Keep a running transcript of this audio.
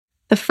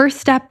The first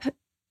step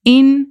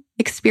in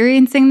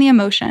experiencing the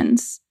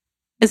emotions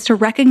is to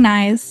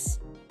recognize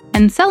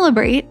and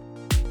celebrate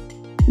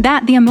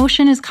that the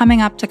emotion is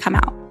coming up to come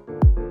out.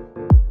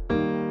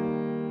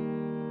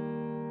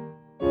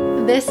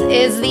 This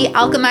is the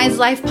Alchemized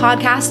Life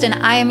podcast, and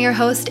I am your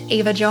host,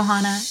 Ava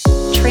Johanna,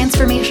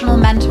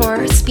 transformational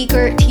mentor,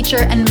 speaker, teacher,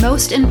 and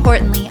most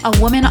importantly,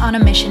 a woman on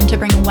a mission to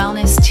bring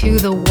wellness to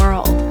the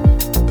world.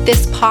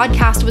 This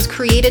podcast was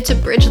created to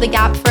bridge the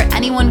gap for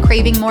anyone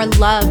craving more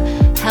love,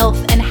 health,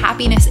 and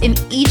happiness in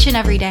each and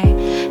every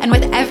day. And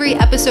with every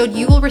episode,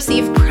 you will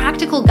receive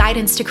practical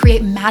guidance to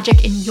create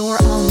magic in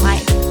your own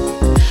life.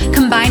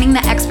 Combining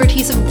the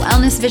expertise of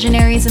wellness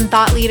visionaries and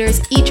thought leaders,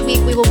 each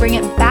week we will bring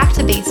it back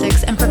to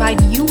basics and provide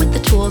you with the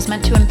tools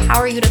meant to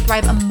empower you to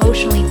thrive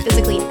emotionally,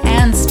 physically,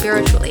 and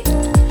spiritually.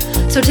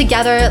 So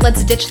together,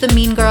 let's ditch the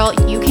mean girl,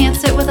 you can't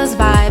sit with us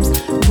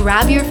vibes,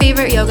 grab your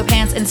favorite yoga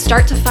pants, and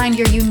start to find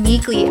your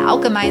uniquely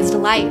alchemized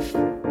life.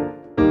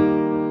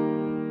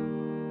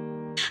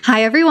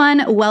 Hi,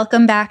 everyone.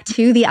 Welcome back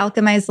to the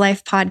Alchemized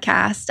Life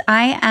podcast.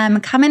 I am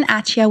coming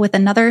at you with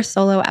another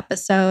solo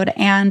episode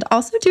and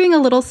also doing a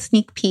little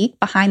sneak peek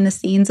behind the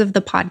scenes of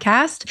the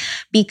podcast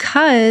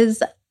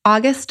because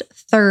August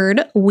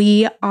 3rd,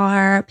 we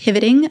are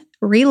pivoting,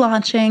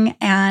 relaunching,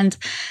 and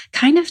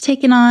kind of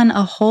taking on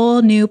a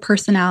whole new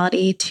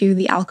personality to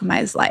the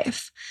Alchemized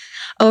Life.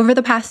 Over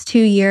the past 2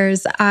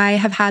 years, I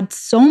have had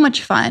so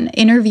much fun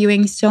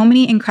interviewing so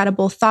many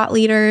incredible thought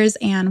leaders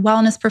and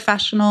wellness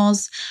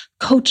professionals,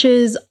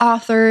 coaches,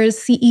 authors,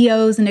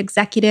 CEOs, and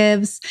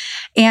executives.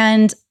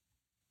 And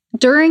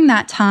during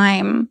that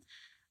time,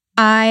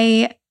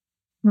 I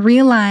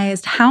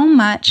realized how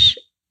much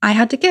I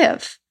had to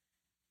give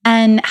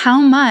and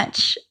how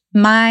much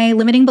my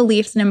limiting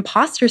beliefs and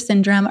imposter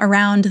syndrome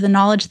around the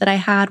knowledge that I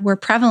had were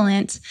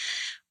prevalent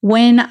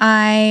when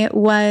I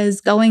was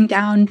going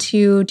down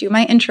to do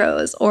my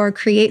intros or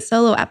create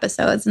solo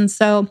episodes. And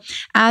so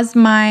as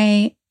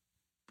my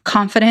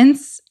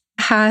confidence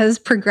has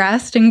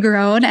progressed and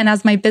grown, and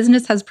as my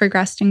business has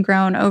progressed and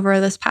grown over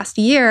this past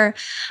year,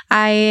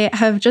 I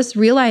have just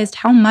realized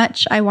how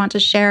much I want to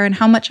share and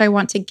how much I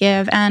want to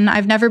give. And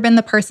I've never been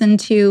the person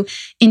to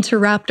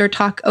interrupt or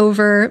talk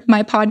over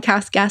my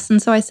podcast guests.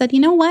 And so I said, you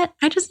know what?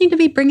 I just need to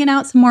be bringing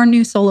out some more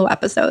new solo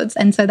episodes.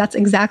 And so that's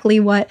exactly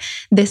what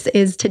this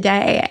is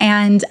today.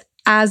 And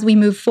as we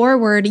move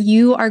forward,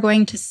 you are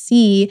going to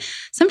see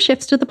some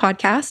shifts to the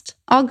podcast,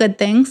 all good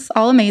things,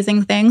 all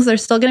amazing things.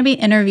 There's still going to be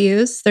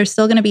interviews. There's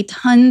still going to be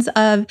tons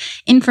of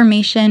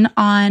information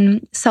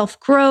on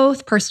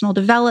self-growth, personal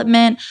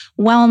development,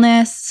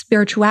 wellness,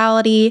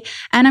 spirituality.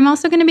 And I'm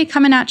also going to be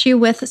coming at you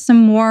with some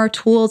more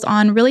tools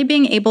on really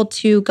being able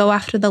to go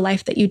after the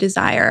life that you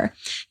desire.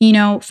 You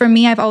know, for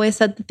me, I've always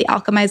said that the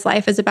Alchemized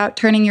Life is about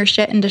turning your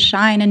shit into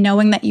shine and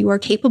knowing that you are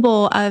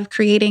capable of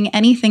creating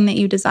anything that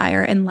you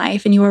desire in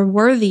life, and you are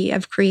worthy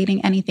of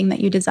creating anything that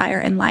you desire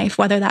in life,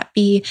 whether that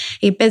be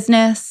a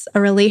business, a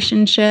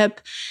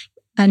relationship,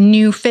 a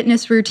new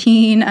fitness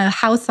routine, a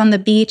house on the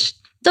beach.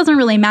 Doesn't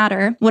really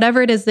matter.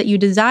 Whatever it is that you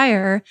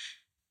desire,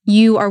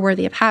 you are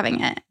worthy of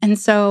having it. And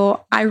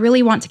so I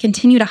really want to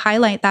continue to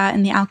highlight that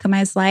in the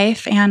Alchemized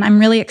Life. And I'm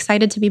really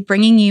excited to be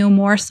bringing you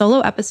more solo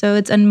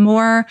episodes and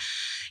more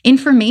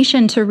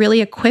information to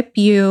really equip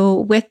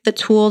you with the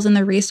tools and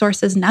the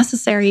resources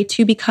necessary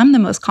to become the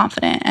most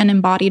confident and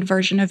embodied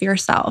version of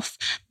yourself,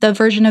 the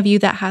version of you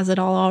that has it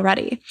all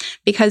already,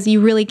 because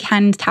you really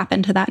can tap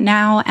into that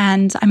now.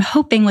 And I'm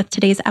hoping with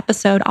today's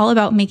episode, all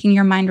about making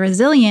your mind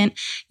resilient,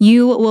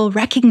 you will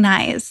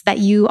recognize that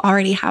you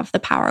already have the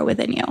power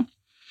within you.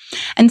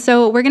 And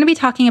so we're going to be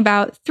talking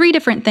about 3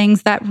 different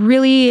things that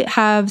really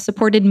have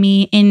supported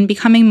me in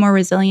becoming more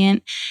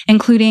resilient,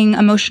 including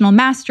emotional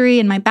mastery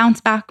and my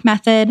bounce back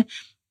method,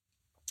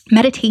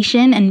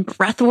 meditation and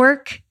breath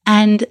work,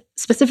 and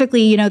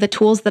specifically, you know, the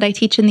tools that I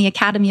teach in the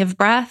Academy of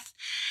Breath.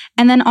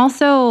 And then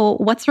also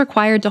what's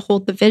required to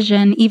hold the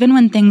vision, even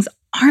when things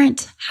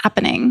aren't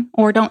happening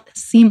or don't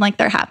seem like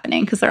they're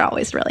happening, because they're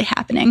always really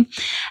happening.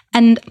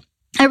 And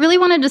I really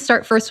wanted to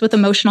start first with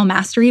emotional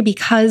mastery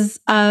because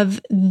of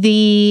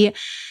the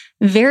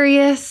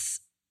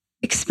various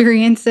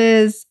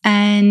experiences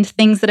and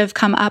things that have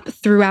come up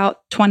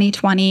throughout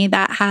 2020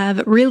 that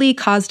have really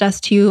caused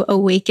us to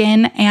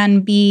awaken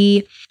and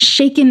be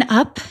shaken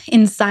up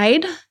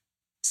inside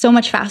so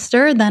much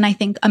faster than I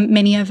think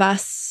many of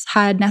us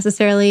had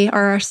necessarily, or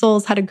our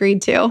souls had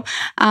agreed to.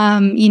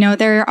 You know,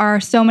 there are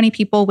so many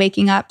people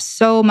waking up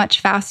so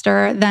much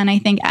faster than I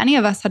think any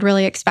of us had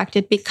really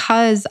expected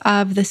because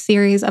of the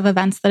series of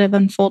events that have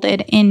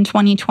unfolded in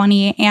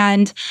 2020.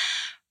 And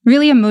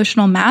really,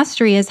 emotional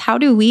mastery is how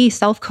do we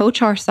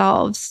self-coach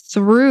ourselves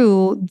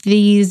through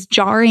these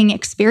jarring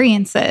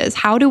experiences?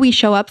 How do we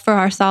show up for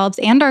ourselves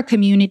and our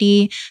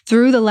community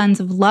through the lens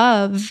of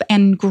love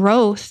and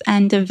growth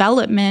and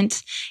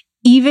development,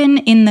 even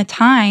in the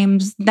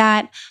times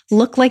that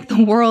look like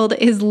the world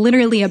is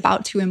literally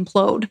about to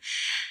implode?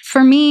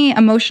 For me,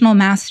 emotional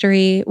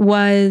mastery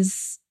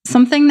was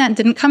something that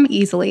didn't come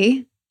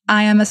easily.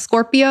 I am a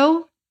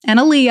Scorpio and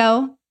a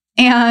Leo,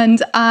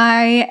 and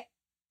I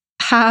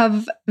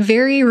have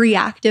very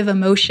reactive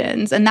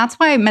emotions. And that's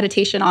why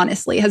meditation,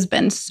 honestly, has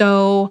been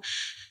so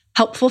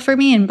helpful for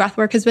me, and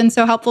breathwork has been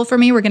so helpful for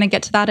me. We're going to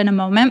get to that in a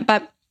moment.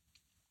 But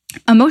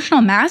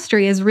emotional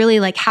mastery is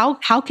really like, how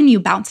can you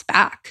bounce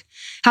back?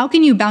 How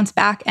can you bounce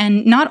back,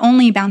 and not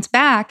only bounce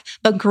back,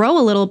 but grow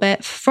a little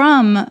bit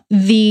from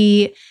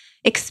the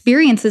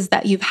experiences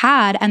that you've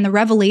had and the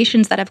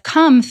revelations that have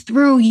come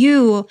through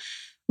you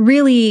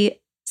really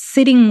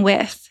sitting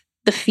with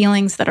the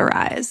feelings that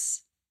arise.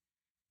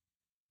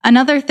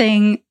 Another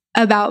thing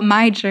about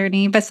my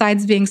journey,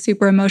 besides being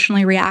super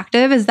emotionally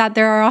reactive, is that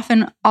there are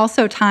often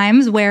also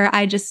times where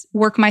I just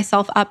work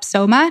myself up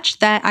so much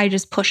that I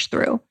just push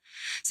through.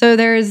 So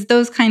there's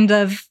those kind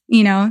of,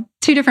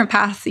 two different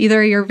paths.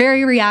 Either you're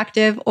very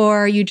reactive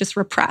or you just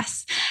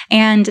repress.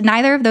 And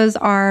neither of those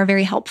are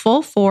very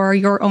helpful for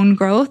your own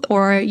growth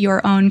or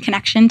your own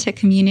connection to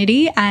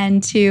community.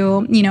 And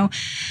to,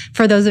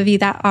 for those of you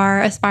that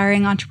are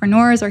aspiring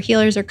entrepreneurs or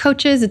healers or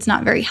coaches, it's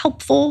not very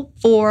helpful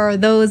for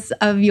those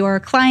of your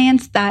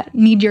clients that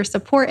need your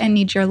support and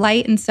need your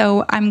light. And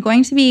so I'm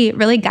going to be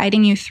really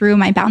guiding you through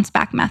my bounce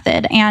back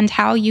method and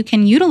how you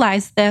can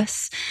utilize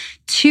this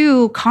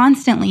to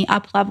constantly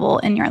up level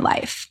in your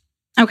life.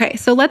 Okay,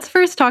 so let's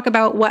first talk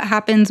about what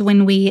happens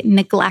when we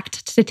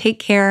neglect to take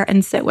care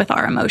and sit with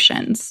our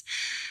emotions.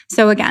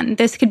 So again,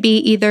 this could be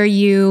either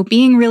you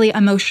being really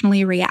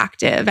emotionally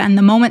reactive, and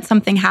the moment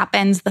something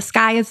happens, the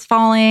sky is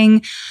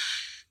falling,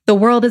 the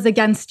world is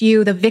against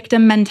you, the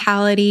victim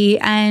mentality.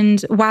 And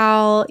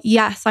while,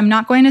 yes, I'm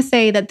not going to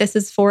say that this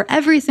is for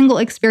every single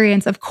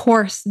experience, of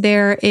course,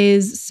 there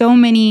is so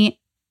many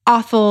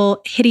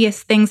awful,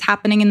 hideous things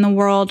happening in the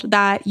world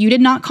that you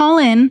did not call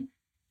in,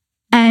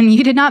 and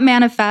you did not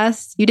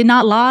manifest. You did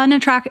not law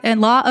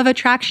of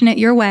attraction it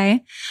your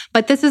way.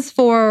 But this is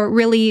for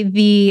really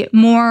the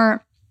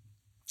more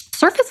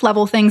surface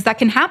level things that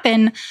can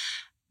happen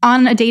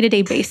on a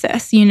day-to-day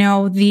basis.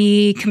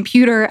 The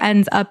computer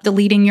ends up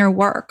deleting your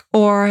work,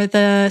 or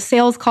the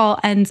sales call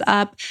ends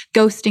up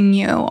ghosting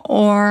you,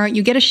 or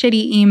you get a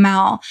shitty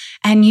email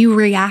and you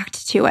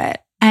react to it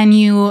and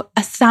you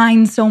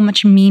assign so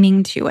much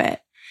meaning to it.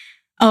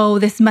 Oh,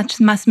 this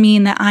must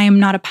mean that I am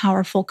not a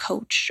powerful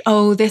coach.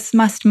 Oh, this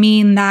must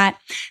mean that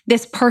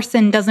this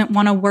person doesn't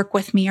want to work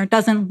with me or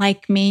doesn't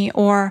like me.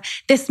 Or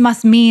this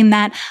must mean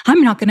that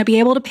I'm not going to be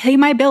able to pay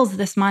my bills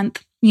this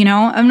month.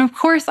 And of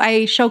course,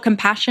 I show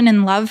compassion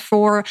and love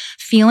for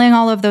feeling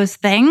all of those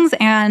things.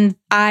 And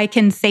I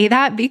can say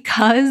that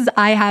because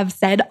I have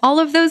said all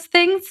of those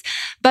things.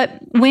 But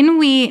when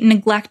we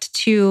neglect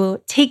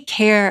to take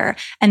care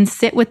and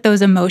sit with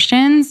those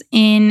emotions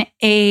in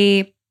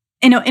a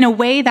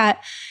way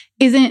that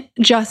isn't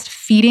just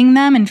feeding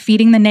them and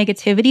feeding the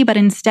negativity, but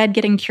instead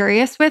getting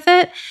curious with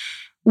it,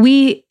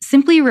 we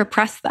simply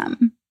repress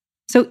them.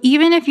 So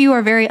even if you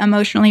are very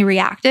emotionally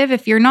reactive,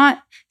 if you're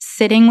not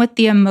sitting with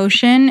the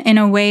emotion in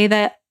a way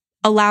that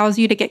allows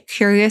you to get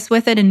curious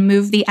with it and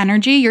move the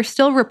energy, you're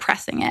still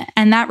repressing it.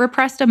 And that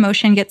repressed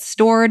emotion gets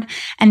stored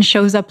and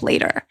shows up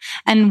later.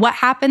 And what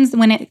happens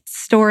when it's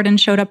stored and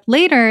showed up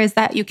later is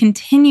that you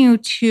continue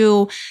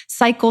to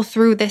cycle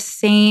through this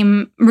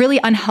same really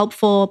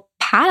unhelpful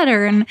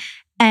pattern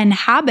and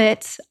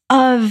habit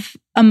of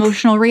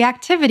emotional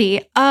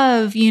reactivity,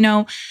 of,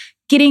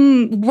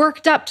 getting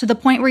worked up to the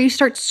point where you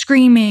start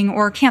screaming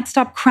or can't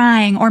stop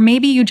crying, or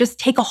maybe you just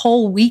take a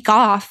whole week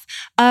off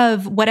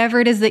of whatever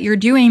it is that you're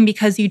doing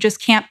because you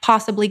just can't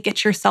possibly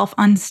get yourself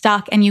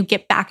unstuck and you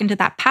get back into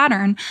that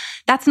pattern.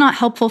 That's not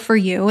helpful for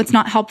you. It's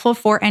not helpful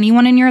for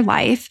anyone in your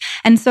life.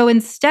 And so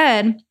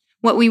instead,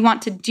 what we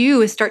want to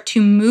do is start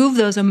to move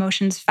those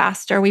emotions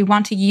faster. We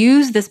want to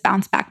use this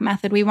bounce back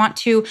method. We want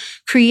to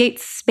create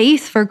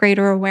space for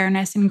greater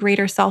awareness and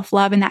greater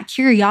self-love and that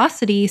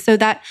curiosity so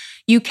that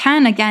you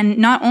can, again,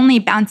 not only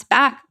bounce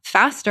back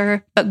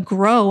faster, but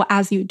grow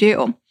as you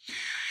do.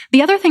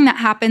 The other thing that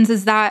happens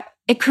is that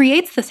it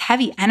creates this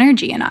heavy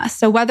energy in us.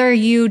 So whether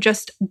you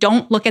just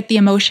don't look at the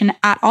emotion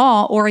at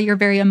all or you're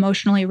very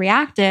emotionally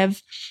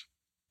reactive,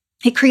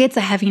 it creates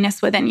a heaviness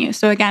within you.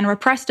 So again,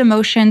 repressed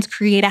emotions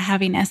create a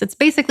heaviness. It's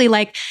basically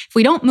like if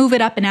we don't move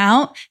it up and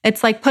out,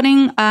 it's like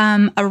putting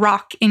a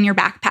rock in your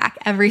backpack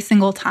every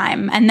single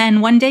time. And then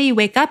one day you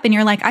wake up and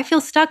you're like, I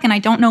feel stuck and I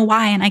don't know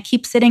why. And I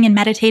keep sitting and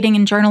meditating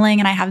and journaling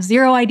and I have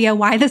zero idea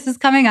why this is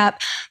coming up,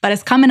 but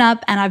it's coming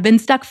up and I've been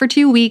stuck for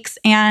 2 weeks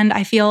and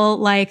I feel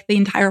like the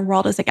entire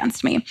world is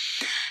against me.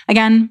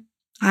 Again,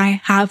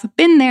 I have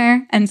been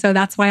there. And so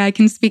that's why I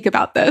can speak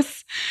about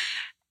this.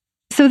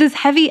 So this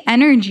heavy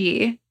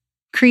energy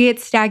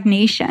creates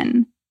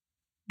stagnation.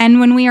 And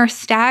when we are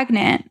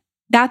stagnant,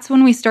 that's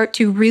when we start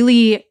to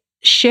really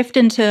shift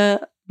into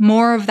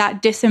more of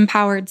that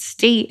disempowered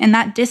state. And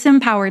that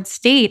disempowered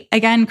state,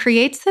 again,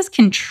 creates this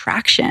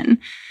contraction.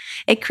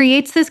 It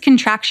creates this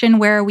contraction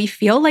where we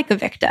feel like a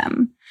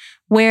victim,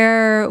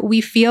 where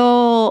we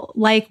feel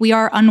like we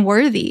are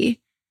unworthy,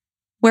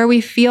 where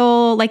we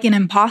feel like an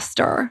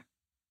imposter,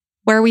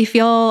 where we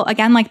feel,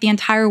 again, like the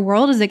entire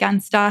world is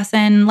against us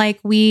and like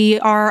we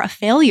are a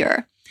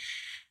failure.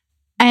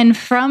 And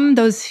from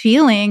those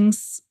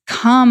feelings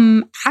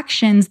become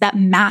actions that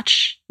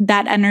match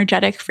that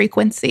energetic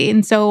frequency.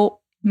 And so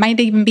might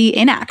even be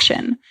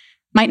inaction,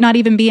 might not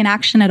even be in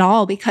action at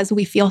all because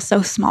we feel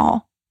so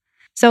small.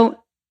 So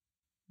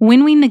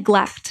when we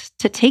neglect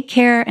to take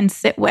care and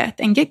sit with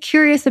and get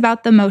curious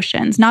about the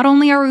emotions, not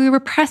only are we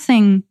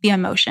repressing the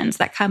emotions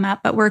that come up,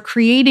 but we're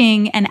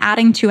creating and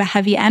adding to a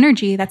heavy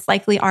energy that's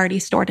likely already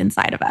stored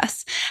inside of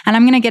us. And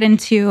I'm going to get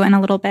into in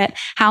a little bit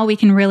how we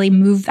can really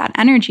move that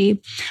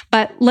energy.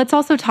 But let's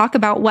also talk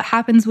about what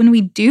happens when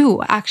we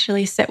do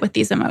actually sit with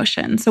these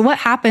emotions. So what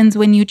happens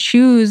when you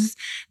choose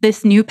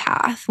this new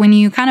path, when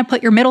you kind of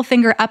put your middle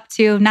finger up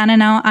to, no,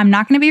 I'm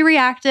not going to be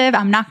reactive.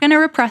 I'm not going to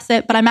repress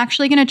it, but I'm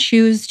actually going to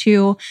choose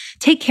to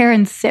take care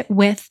and sit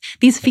with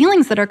these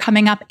feelings that are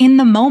coming up in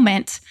the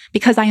moment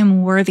because I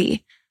am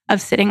worthy of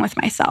sitting with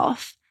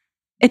myself.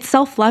 It's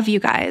self-love, you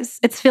guys.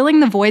 It's filling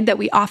the void that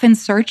we often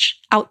search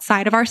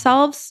outside of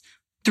ourselves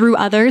through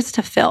others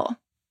to fill.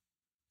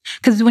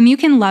 Because when you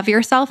can love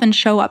yourself and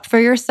show up for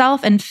yourself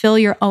and fill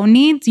your own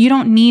needs, you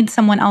don't need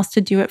someone else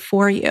to do it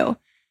for you.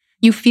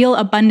 You feel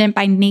abundant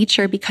by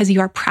nature because you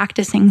are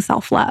practicing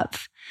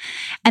self-love.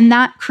 And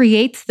that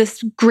creates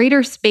this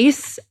greater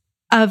space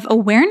of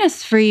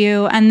awareness for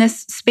you and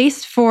this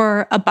space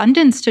for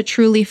abundance to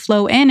truly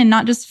flow in, and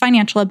not just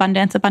financial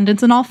abundance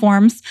in all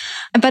forms,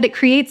 but it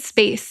creates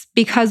space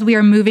because we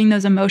are moving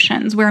those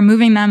emotions. We're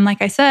moving them, like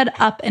I said,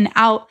 up and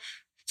out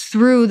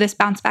through this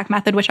bounce back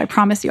method, which I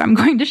promise you I'm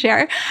going to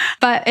share.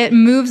 But it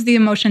moves the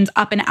emotions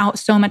up and out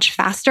so much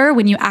faster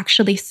when you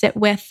actually sit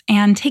with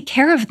and take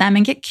care of them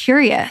and get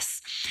curious.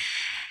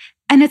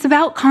 And it's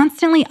about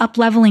constantly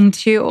up-leveling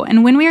too.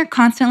 And when we are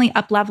constantly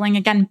up-leveling,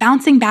 again,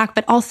 bouncing back,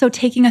 but also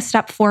taking a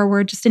step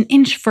forward, just an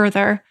inch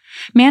further,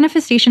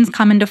 manifestations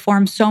come into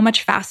form so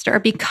much faster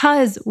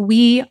because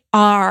we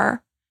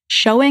are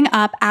showing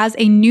up as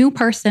a new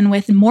person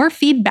with more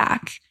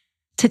feedback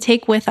to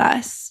take with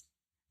us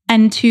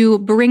and to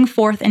bring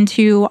forth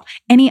into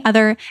any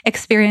other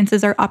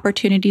experiences or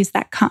opportunities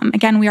that come.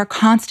 Again, we are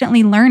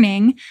constantly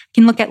learning. You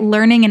can look at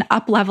learning and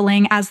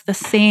up-leveling as the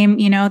same,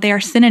 they are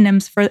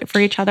synonyms for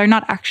each other.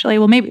 Not actually,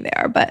 well, maybe they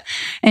are, but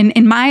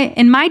in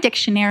my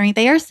dictionary,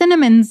 they are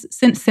synonyms.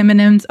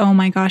 Oh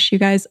my gosh, you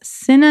guys,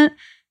 synonyms.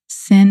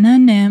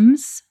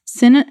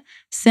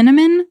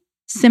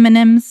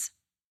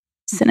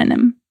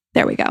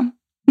 There we go.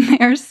 They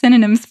are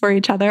synonyms for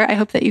each other. I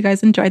hope that you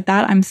guys enjoyed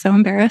that. I'm so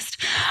embarrassed.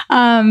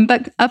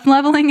 But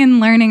up-leveling and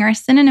learning are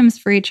synonyms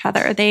for each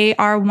other. They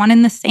are one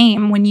and the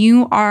same. When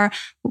you are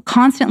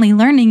constantly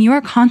learning, you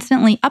are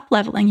constantly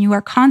up-leveling. You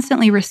are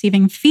constantly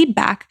receiving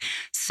feedback.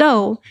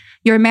 So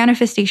your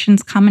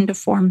manifestations come into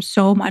form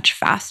so much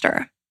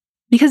faster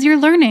because you're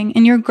learning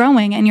and you're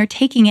growing and you're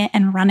taking it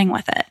and running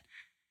with it.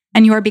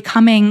 And you are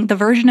becoming the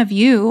version of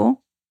you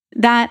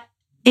that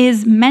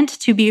is meant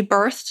to be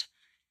birthed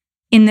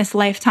in this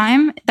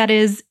lifetime, that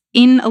is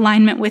in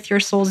alignment with your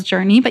soul's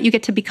journey, but you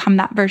get to become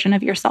that version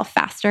of yourself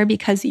faster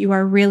because you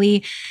are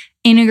really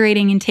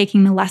integrating and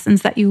taking the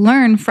lessons that you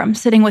learn from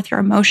sitting with your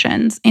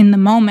emotions in the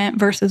moment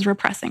versus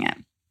repressing it.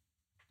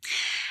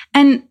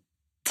 And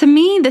to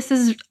me, this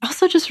is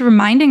also just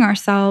reminding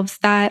ourselves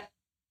that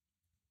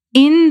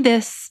in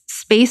this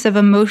space of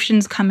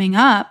emotions coming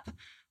up,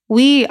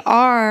 we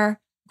are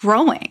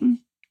growing.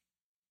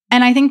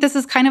 And I think this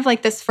is kind of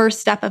like this first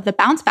step of the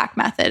bounce back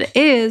method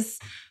is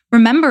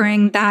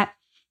remembering that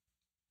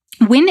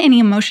when any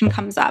emotion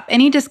comes up,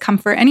 any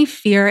discomfort, any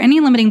fear,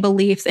 any limiting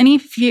beliefs, any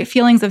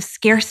feelings of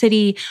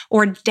scarcity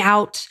or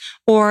doubt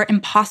or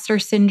imposter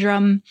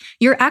syndrome,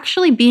 you're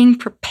actually being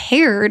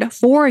prepared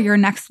for your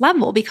next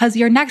level because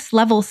your next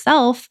level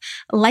self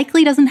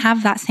likely doesn't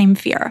have that same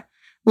fear,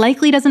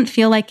 likely doesn't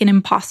feel like an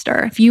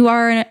imposter. If you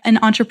are an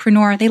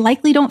entrepreneur, they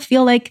likely don't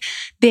feel like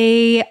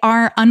they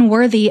are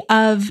unworthy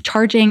of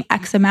charging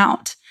X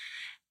amount.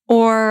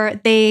 Or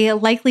they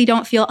likely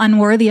don't feel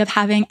unworthy of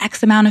having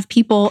X amount of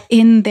people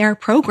in their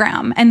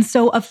program. And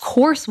so, of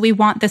course, we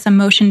want this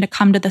emotion to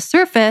come to the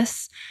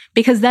surface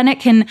because then it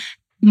can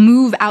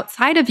move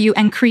outside of you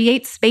and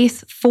create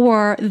space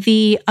for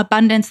the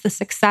abundance, the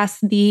success,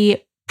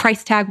 the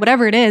price tag,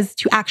 whatever it is,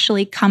 to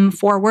actually come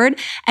forward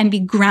and be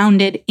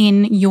grounded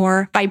in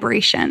your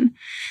vibration.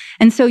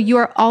 And so you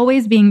are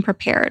always being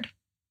prepared.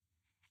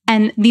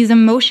 And these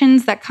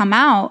emotions that come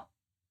out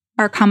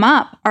or come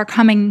up are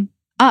coming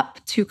up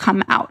to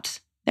come out.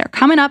 They're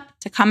coming up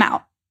to come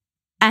out.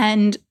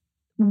 And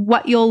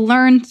what you'll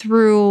learn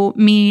through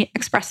me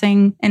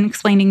expressing and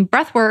explaining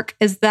breath work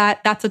is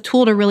that that's a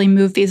tool to really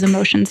move these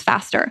emotions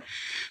faster.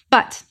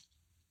 But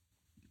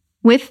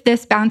with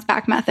this bounce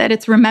back method,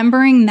 it's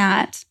remembering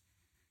that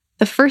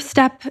the first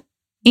step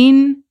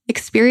in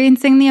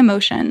experiencing the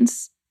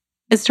emotions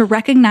is to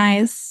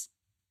recognize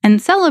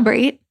and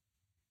celebrate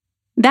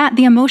that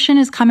the emotion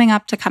is coming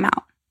up to come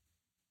out.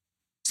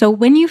 So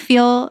when you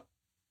feel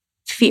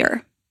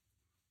fear,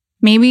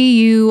 maybe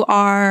you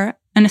are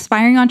an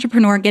aspiring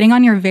entrepreneur getting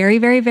on your very,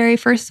 very, very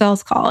first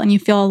sales call and you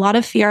feel a lot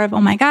of fear of,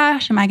 oh my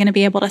gosh, am I going to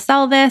be able to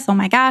sell this? Oh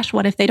my gosh,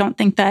 what if they don't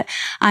think that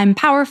I'm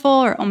powerful?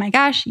 Or oh my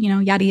gosh,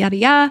 yada, yada,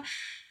 yada.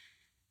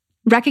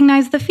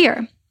 Recognize the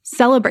fear.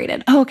 celebrate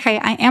it. Oh, okay,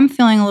 I am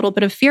feeling a little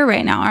bit of fear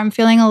right now. I'm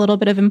feeling a little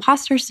bit of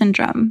imposter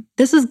syndrome.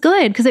 This is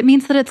good because it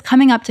means that it's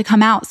coming up to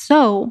come out.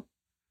 So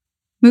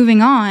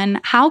moving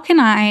on, how can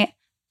I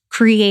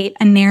create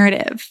a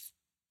narrative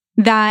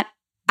that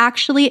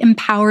actually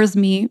empowers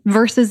me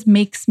versus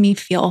makes me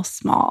feel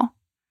small?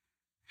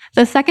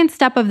 The second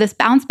step of this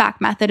bounce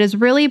back method is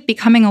really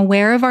becoming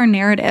aware of our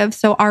narrative.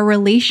 So our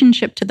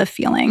relationship to the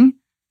feeling,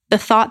 the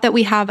thought that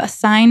we have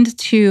assigned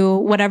to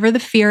whatever the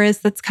fear is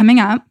that's coming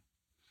up,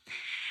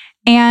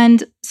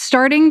 and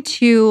starting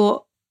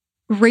to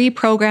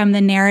reprogram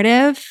the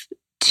narrative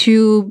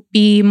to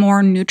be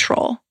more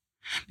neutral.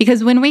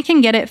 Because when we can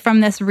get it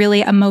from this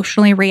really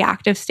emotionally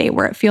reactive state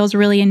where it feels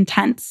really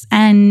intense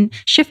and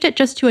shift it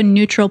just to a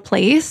neutral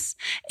place,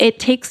 it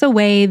takes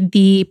away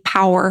the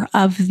power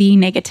of the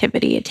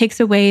negativity. It takes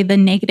away the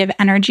negative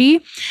energy.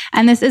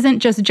 And this isn't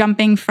just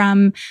jumping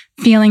from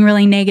feeling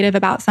really negative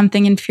about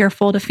something and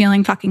fearful to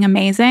feeling fucking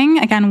amazing.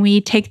 Again, we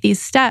take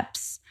these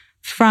steps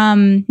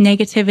from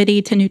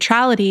negativity to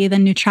neutrality,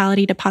 then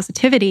neutrality to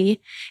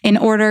positivity in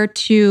order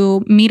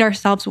to meet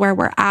ourselves where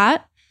we're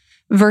at,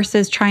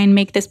 versus try and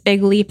make this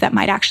big leap that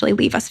might actually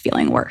leave us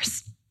feeling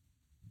worse.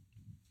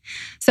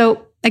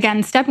 So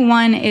again, step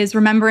one is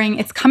remembering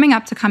it's coming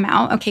up to come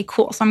out. Okay,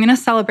 cool. So I'm going to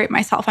celebrate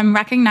myself. I'm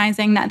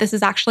recognizing that this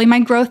is actually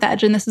my growth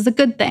edge and this is a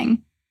good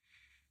thing.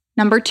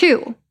 Number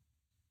two,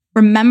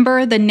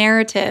 remember the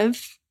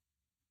narrative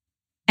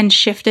and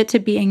shift it to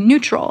being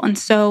neutral. And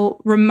so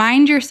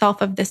remind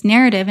yourself of this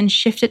narrative and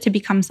shift it to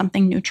become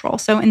something neutral.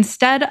 So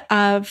instead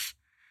of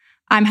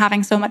I'm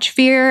having so much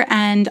fear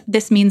and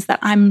this means that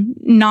I'm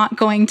not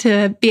going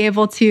to be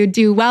able to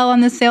do well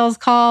on the sales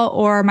call,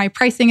 or my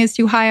pricing is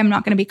too high, I'm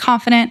not going to be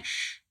confident.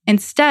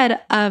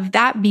 Instead of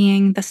that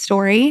being the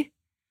story,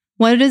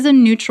 what is a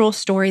neutral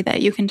story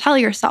that you can tell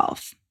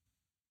yourself?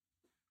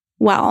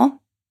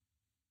 Well,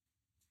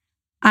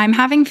 I'm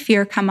having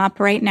fear come up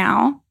right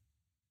now,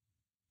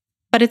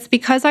 but it's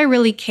because I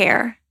really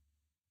care.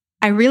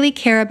 I really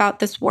care about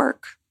this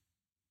work.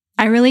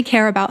 I really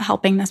care about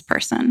helping this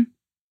person.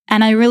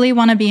 And I really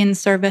want to be in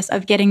service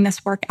of getting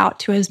this work out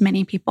to as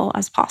many people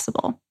as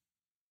possible.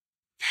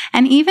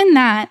 And even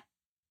that,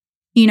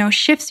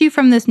 shifts you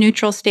from this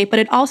neutral state, but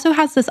it also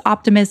has this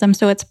optimism.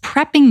 So it's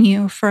prepping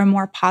you for a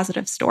more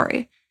positive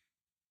story.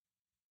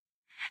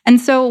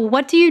 And so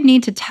what do you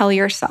need to tell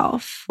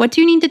yourself? What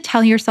do you need to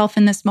tell yourself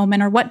in this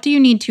moment? Or what do you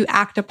need to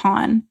act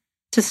upon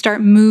to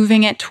start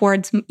moving it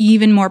towards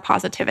even more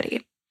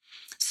positivity?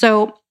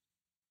 So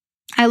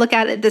I look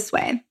at it this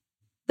way.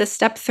 The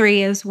step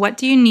 3 is, what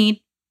do you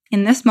need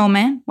in this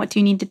moment? What do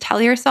you need to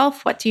tell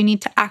yourself? What do you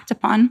need to act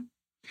upon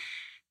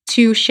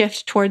to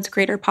shift towards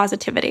greater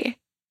positivity?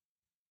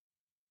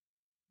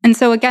 And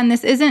so again,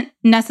 this isn't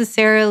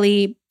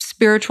necessarily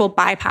spiritual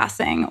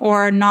bypassing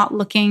or not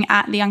looking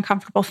at the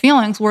uncomfortable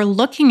feelings. We're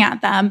looking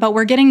at them, but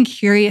we're getting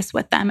curious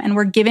with them and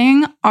we're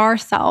giving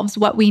ourselves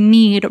what we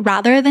need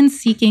rather than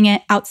seeking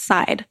it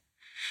outside.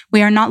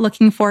 We are not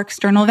looking for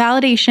external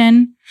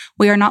validation.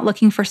 We are not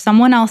looking for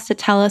someone else to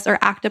tell us or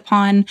act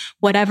upon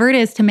whatever it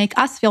is to make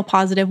us feel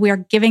positive. We are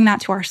giving that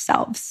to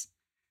ourselves.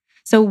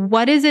 So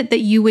what is it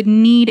that you would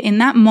need in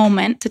that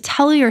moment to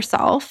tell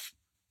yourself?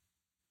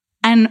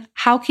 And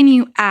how can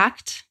you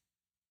act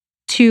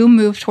to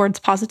move towards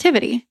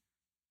positivity?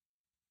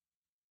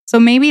 So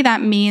maybe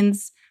that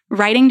means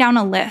writing down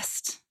a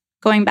list.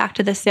 Going back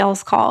to the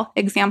sales call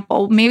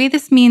example, maybe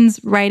this means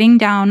writing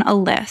down a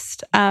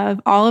list of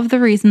all of the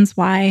reasons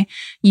why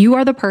you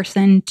are the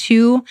person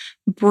to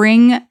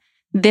bring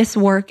this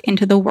work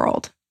into the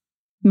world.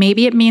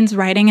 Maybe it means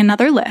writing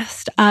another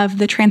list of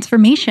the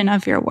transformation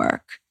of your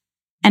work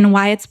and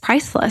why it's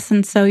priceless.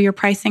 And so your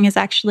pricing is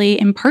actually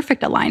in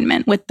perfect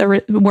alignment with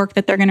the work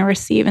that they're going to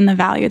receive and the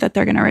value that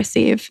they're going to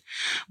receive.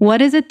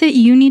 What is it that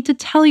you need to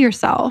tell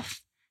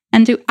yourself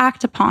and to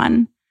act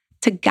upon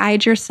to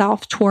guide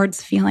yourself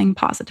towards feeling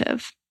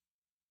positive?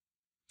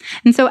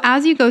 And so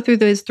as you go through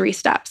those 3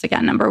 steps,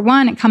 again, number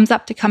 1, it comes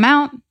up to come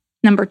out.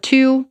 Number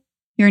 2,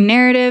 your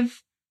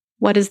narrative.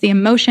 What is the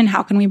emotion?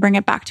 How can we bring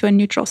it back to a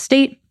neutral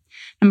state?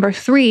 Number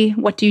 3,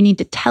 what do you need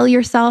to tell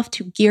yourself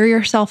to gear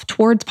yourself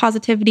towards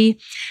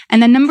positivity?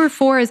 And then number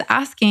 4 is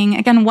asking,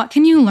 again, what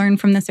can you learn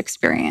from this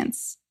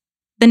experience?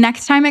 The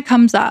next time it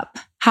comes up,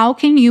 how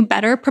can you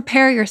better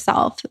prepare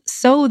yourself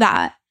so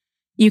that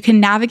you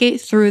can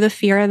navigate through the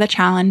fear of the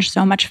challenge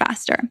so much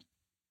faster?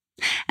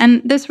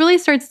 And this really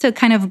starts to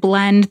kind of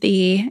blend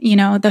the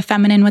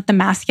feminine with the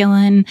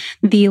masculine,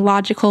 the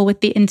logical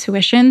with the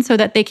intuition, so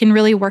that they can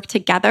really work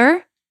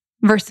together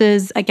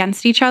versus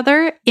against each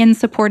other in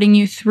supporting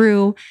you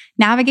through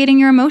navigating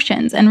your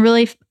emotions and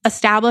really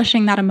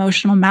establishing that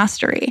emotional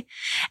mastery,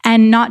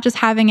 and not just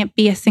having it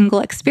be a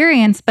single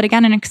experience, but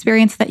again, an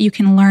experience that you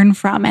can learn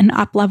from and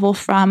up-level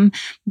from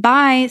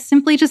by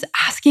simply just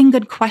asking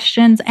good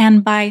questions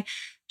and by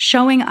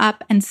showing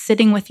up and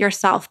sitting with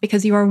yourself,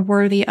 because you are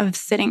worthy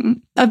of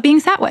being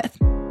sat with.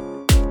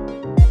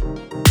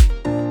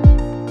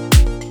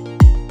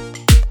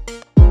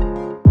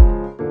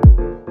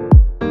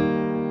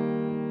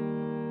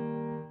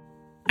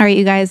 All right,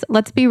 you guys,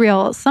 let's be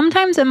real.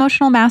 Sometimes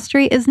emotional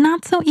mastery is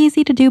not so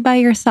easy to do by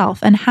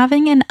yourself, and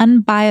having an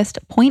unbiased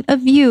point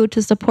of view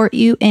to support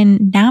you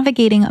in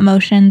navigating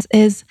emotions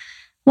is,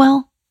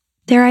 well,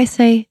 dare I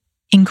say,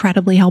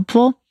 incredibly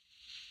helpful.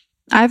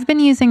 I've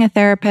been using a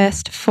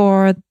therapist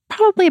for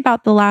probably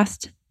about the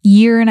last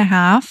year and a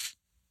half,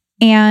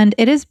 and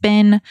it has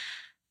been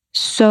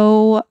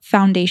so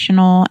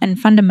foundational and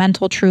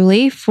fundamental,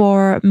 truly,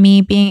 for me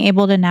being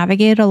able to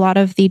navigate a lot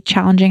of the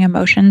challenging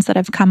emotions that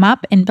have come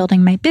up in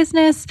building my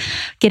business,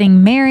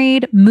 getting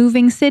married,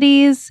 moving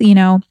cities,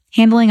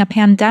 handling a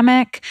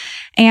pandemic.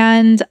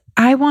 And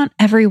I want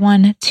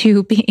everyone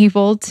to be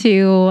able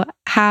to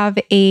have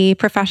a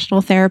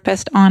professional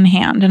therapist on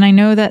hand. And I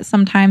know that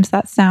sometimes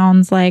that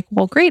sounds like,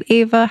 well, great,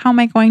 Ava, how am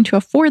I going to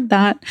afford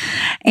that?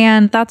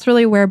 And that's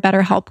really where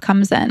BetterHelp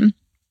comes in.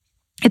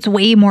 It's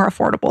way more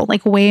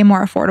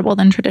affordable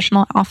than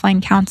traditional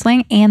offline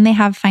counseling, and they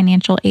have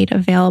financial aid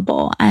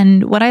available.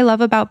 And what I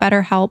love about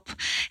BetterHelp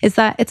is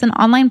that it's an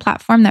online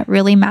platform that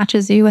really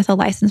matches you with a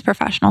licensed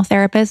professional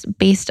therapist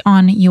based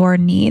on your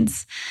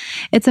needs.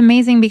 It's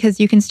amazing because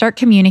you can start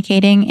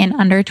communicating in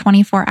under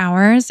 24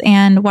 hours.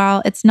 And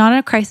while it's not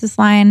a crisis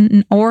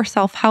line or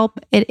self-help,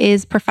 it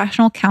is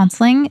professional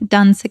counseling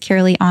done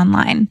securely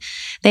online.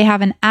 They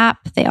have an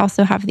app. They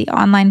also have the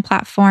online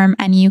platform,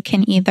 and you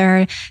can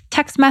either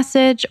text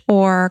message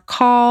or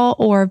call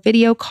or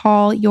video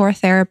call your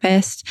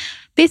therapist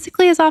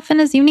basically as often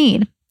as you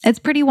need. It's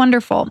pretty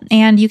wonderful.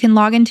 And you can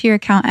log into your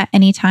account at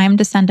any time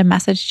to send a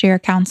message to your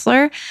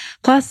counselor.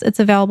 Plus, it's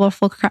available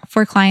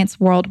for clients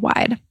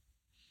worldwide.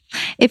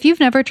 If you've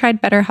never tried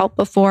BetterHelp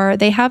before,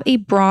 they have a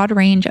broad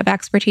range of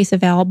expertise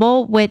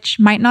available, which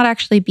might not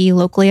actually be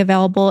locally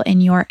available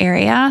in your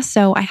area.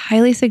 So I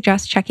highly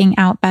suggest checking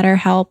out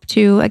BetterHelp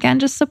to, again,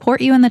 just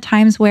support you in the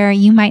times where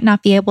you might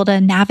not be able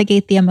to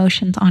navigate the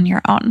emotions on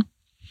your own.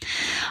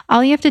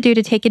 All you have to do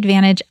to take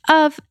advantage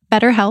of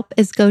BetterHelp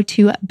is go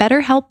to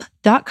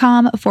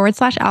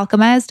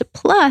betterhelp.com/alchemized.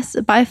 Plus,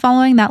 by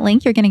following that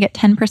link, you're going to get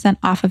 10%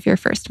 off of your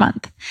first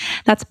month.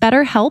 That's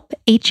BetterHelp,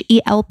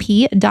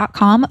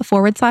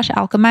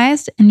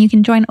 HELP.com/alchemized. And you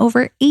can join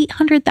over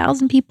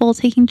 800,000 people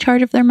taking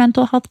charge of their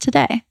mental health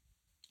today.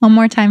 One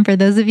more time for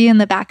those of you in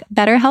the back,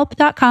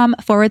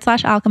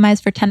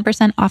 betterhelp.com/alchemized for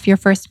 10% off your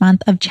first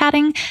month of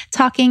chatting,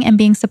 talking, and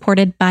being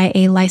supported by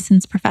a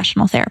licensed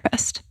professional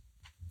therapist.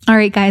 All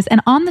right, guys,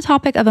 and on the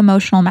topic of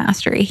emotional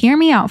mastery, hear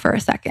me out for a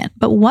second.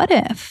 But what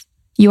if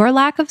your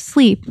lack of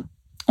sleep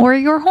or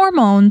your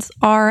hormones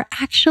are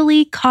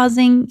actually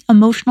causing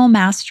emotional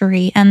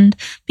mastery and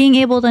being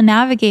able to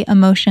navigate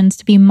emotions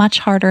to be much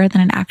harder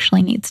than it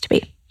actually needs to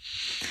be?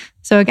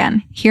 So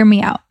again, hear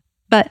me out.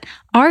 But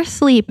our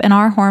sleep and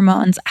our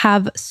hormones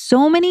have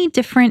so many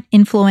different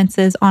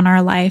influences on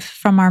our life,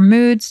 from our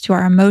moods to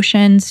our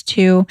emotions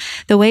to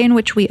the way in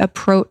which we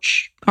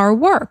approach our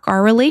work,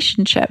 our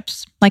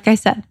relationships. Like I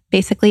said,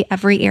 basically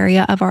every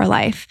area of our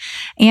life.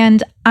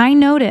 And I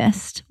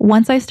noticed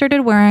once I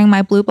started wearing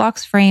my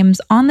BlueBlox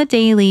frames on the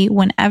daily,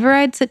 whenever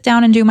I'd sit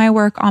down and do my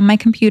work on my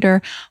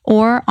computer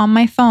or on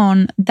my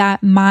phone,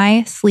 that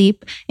my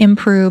sleep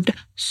improved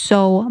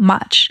so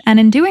much. And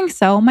in doing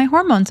so, my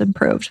hormones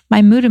improved,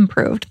 my mood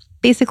improved.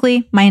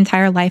 Basically, my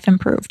entire life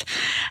improved.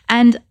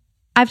 And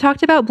I've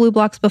talked about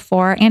BlueBlox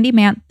before. Andy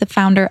Mant, the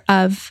founder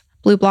of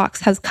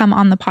BlueBlox, has come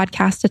on the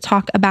podcast to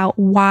talk about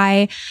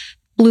why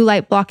blue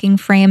light blocking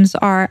lenses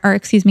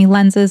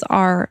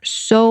are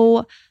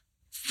so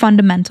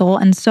fundamental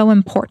and so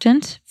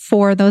important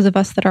for those of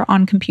us that are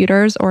on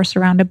computers or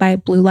surrounded by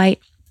blue light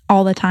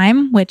all the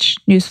time, which,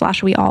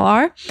 newsflash, we all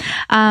are.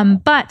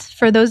 But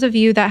for those of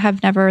you that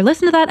have never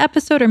listened to that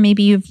episode, or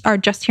maybe you are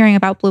just hearing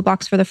about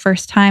BlueBlox for the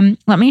first time,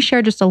 let me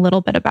share just a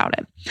little bit about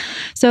it.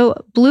 So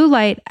blue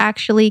light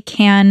actually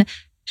can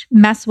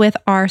mess with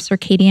our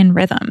circadian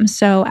rhythm.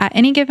 So at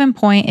any given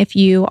point, if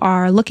you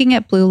are looking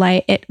at blue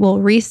light, it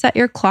will reset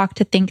your clock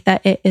to think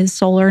that it is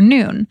solar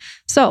noon.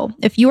 So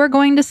if you are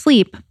going to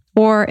sleep,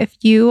 or if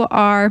you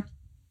are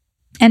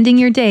ending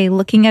your day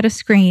looking at a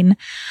screen,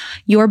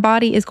 your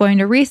body is going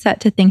to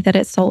reset to think that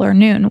it's solar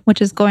noon,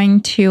 which is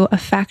going to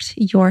affect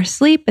your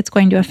sleep. It's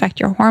going to affect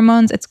your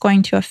hormones. It's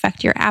going to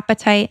affect your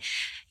appetite,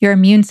 your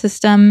immune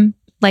system,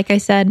 like I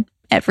said,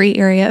 every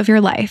area of your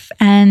life.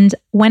 And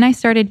when I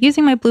started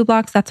using my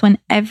BlueBlox, that's when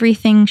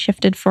everything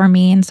shifted for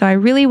me. And so I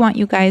really want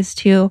you guys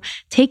to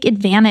take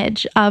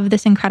advantage of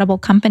this incredible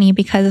company,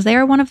 because they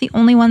are one of the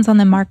only ones on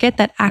the market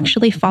that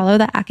actually follow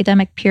the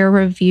academic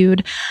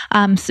peer-reviewed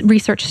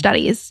research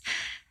studies.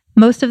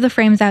 Most of the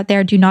frames out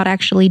there do not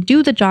actually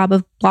do the job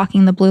of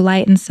blocking the blue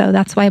light. And so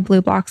that's why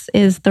BlueBlox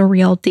is the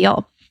real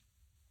deal.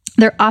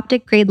 They're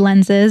optic grade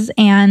lenses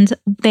and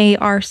they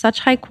are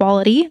such high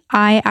quality.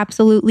 I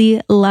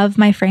absolutely love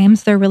my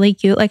frames. They're really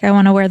cute. Like I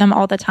want to wear them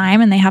all the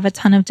time, and they have a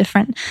ton of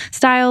different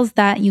styles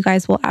that you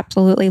guys will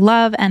absolutely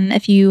love. And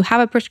if you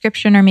have a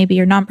prescription or maybe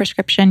you're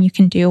non-prescription, you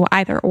can do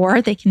either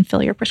or. They can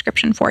fill your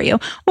prescription for you.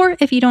 Or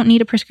if you don't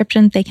need a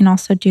prescription, they can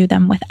also do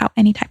them without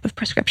any type of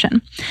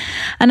prescription.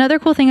 Another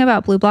cool thing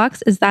about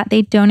BlueBlox is that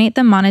they donate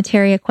the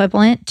monetary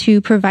equivalent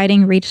to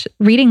providing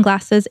reading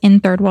glasses in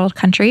third world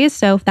countries.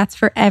 So that's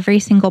for every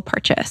single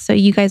purchase. So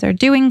you guys are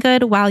doing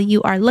good while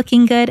you are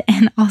looking good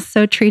and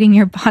also treating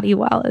your body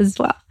well as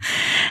well.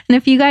 And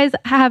if you guys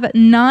have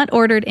not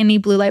ordered any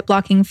blue light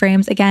blocking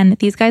frames, again,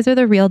 these guys are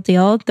the real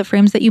deal. The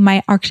frames that you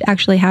might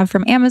actually have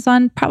from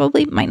Amazon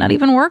probably might not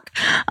even work.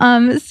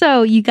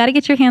 So you got to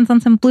get your hands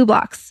on some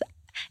BlueBlox.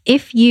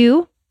 If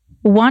you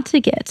want to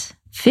get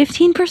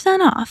 15%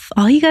 off,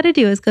 all you got to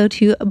do is go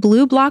to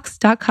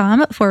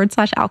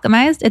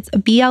blueblox.com/alchemized. It's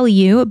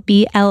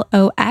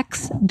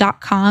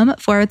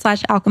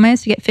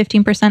BLUBLOX.com/alchemized to get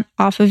 15%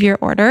 off of your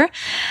order.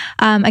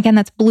 Again,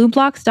 that's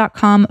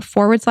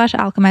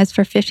blueblox.com/alchemized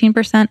for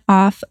 15%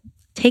 off.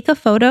 Take a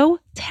photo,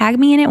 tag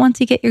me in it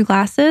once you get your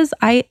glasses.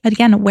 I,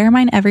 again, wear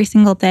mine every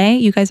single day.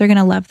 You guys are going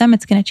to love them.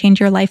 It's going to change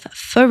your life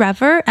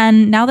forever.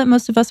 And now that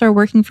most of us are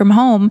working from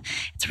home,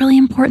 it's really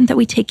important that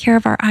we take care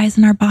of our eyes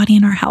and our body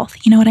and our health.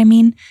 You know what I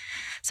mean?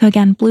 So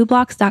again,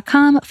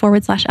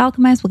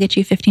 blueblox.com/alchemized will get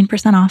you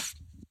 15% off.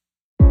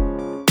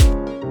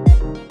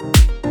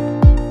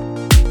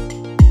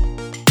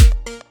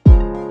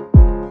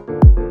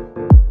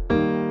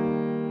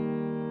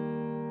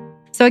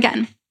 So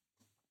again,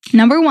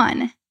 number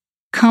 1,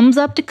 comes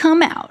up to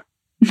come out.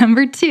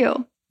 Number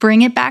 2,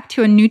 bring it back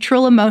to a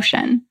neutral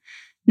emotion.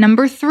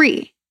 Number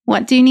 3,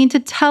 what do you need to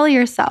tell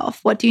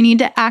yourself? What do you need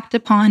to act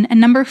upon? And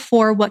number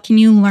 4, what can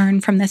you learn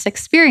from this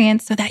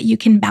experience so that you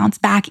can bounce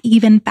back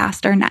even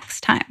faster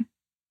next time?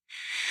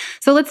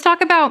 So let's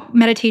talk about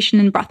meditation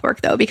and breathwork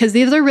though, because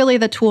these are really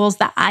the tools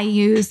that I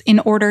use in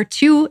order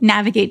to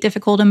navigate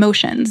difficult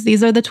emotions.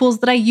 These are the tools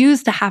that I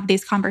use to have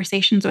these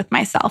conversations with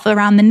myself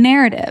around the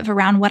narrative,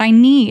 around what I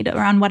need,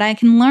 around what I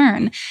can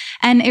learn.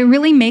 And it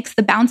really makes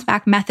the bounce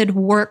back method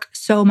work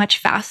so much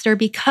faster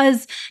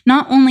because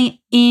not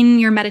only in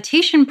your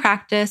meditation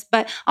practice,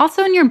 but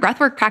also in your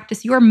breathwork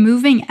practice, you are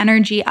moving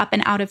energy up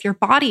and out of your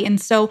body. And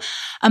so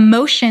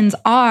emotions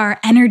are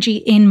energy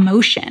in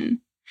motion.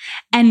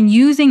 And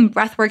using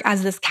breathwork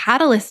as this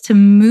catalyst to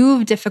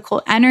move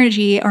difficult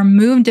energy or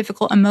move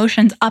difficult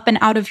emotions up and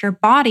out of your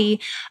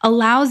body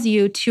allows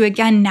you to,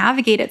 again,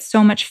 navigate it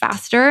so much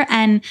faster.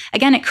 And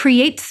again, it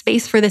creates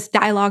space for this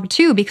dialogue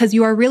too, because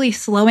you are really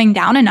slowing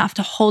down enough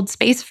to hold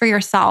space for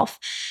yourself,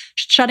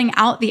 shutting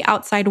out the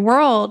outside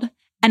world,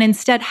 and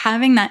instead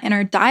having that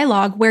inner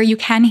dialogue where you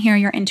can hear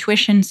your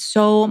intuition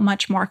so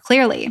much more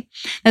clearly.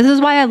 This is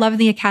why I love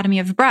the Academy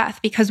of Breath,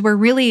 because we're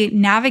really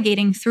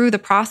navigating through the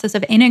process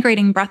of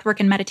integrating breathwork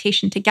and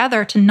meditation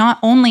together to not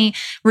only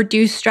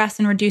reduce stress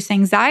and reduce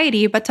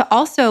anxiety, but to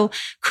also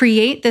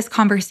create this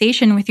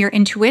conversation with your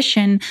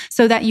intuition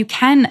so that you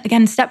can,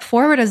 again, step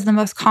forward as the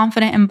most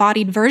confident,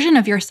 embodied version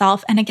of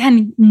yourself. And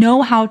again,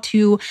 know how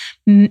to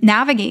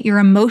navigate your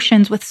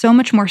emotions with so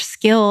much more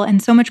skill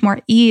and so much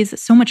more ease,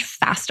 so much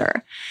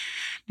faster.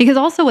 Because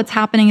also what's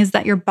happening is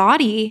that your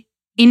body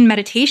in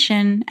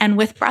meditation and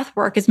with breath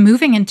work is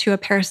moving into a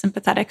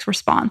parasympathetic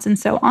response. And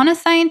so on a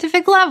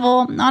scientific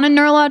level, on a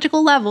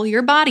neurological level,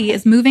 your body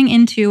is moving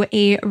into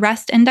a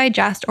rest and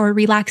digest or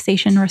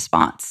relaxation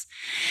response.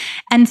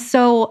 And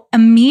so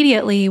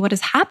immediately what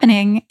is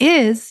happening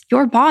is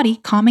your body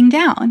calming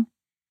down,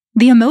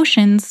 the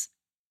emotions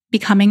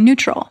becoming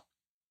neutral.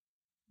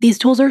 These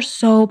tools are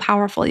so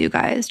powerful, you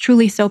guys,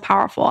 truly so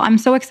powerful. I'm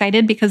so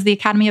excited because the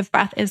Academy of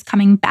Breath is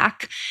coming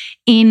back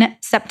in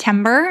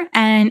September.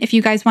 And if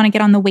you guys want to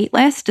get on the wait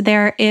list,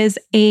 there is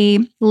a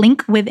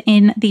link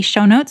within the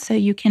show notes so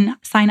you can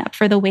sign up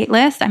for the wait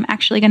list. I'm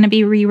actually going to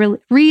be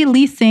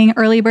releasing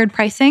early bird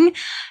pricing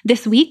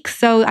this week.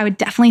 So I would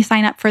definitely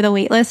sign up for the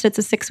wait list. It's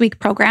a 6-week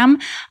program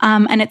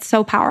and it's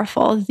so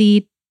powerful.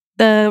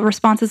 The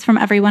responses from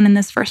everyone in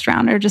this first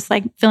round are just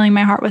like filling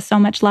my heart with so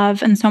much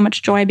love and so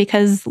much joy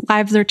because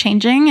lives are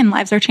changing and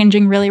lives are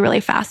changing really,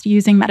 really fast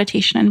using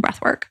meditation and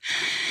breathwork.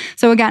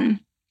 So again,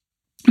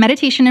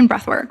 meditation and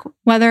breathwork,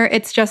 whether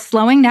it's just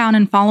slowing down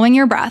and following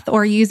your breath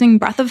or using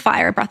Breath of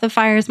Fire. Breath of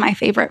Fire is my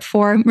favorite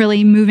for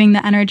really moving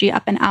the energy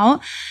up and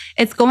out.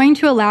 It's going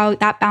to allow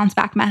that bounce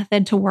back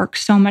method to work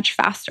so much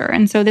faster.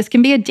 And so this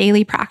can be a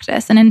daily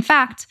practice. And in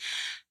fact,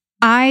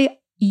 I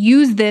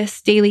use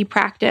this daily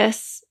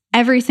practice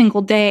every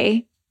single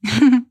day.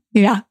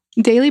 Yeah,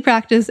 daily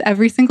practice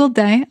every single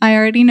day. I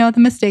already know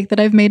the mistake that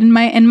I've made in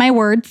my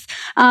words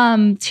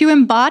to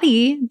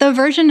embody the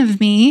version of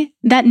me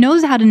that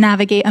knows how to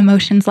navigate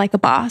emotions like a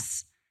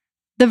boss.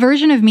 The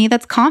version of me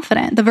that's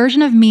confident, the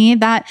version of me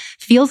that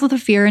feels the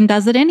fear and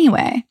does it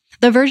anyway.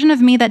 The version of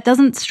me that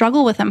doesn't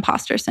struggle with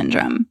imposter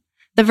syndrome.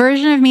 The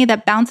version of me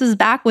that bounces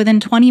back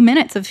within 20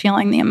 minutes of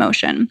feeling the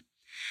emotion.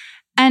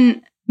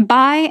 And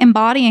by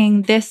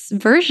embodying this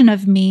version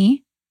of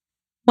me,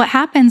 what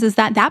happens is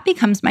that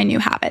becomes my new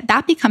habit.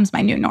 That becomes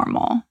my new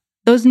normal.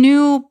 Those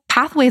new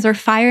pathways are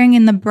firing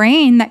in the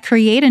brain that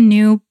create a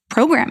new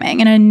programming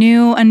and a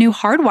new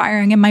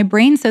hardwiring in my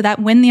brain, so that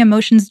when the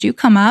emotions do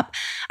come up,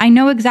 I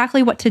know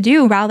exactly what to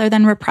do rather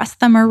than repress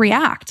them or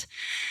react.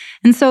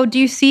 And so do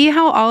you see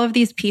how all of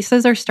these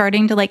pieces are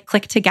starting to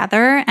click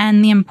together,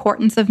 and the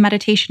importance of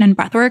meditation and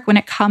breathwork when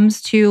it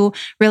comes to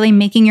really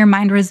making your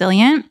mind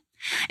resilient?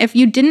 If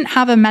you didn't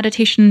have a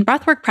meditation and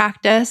breathwork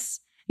practice,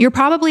 you're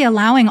probably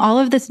allowing all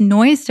of this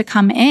noise to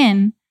come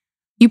in.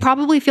 You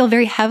probably feel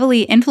very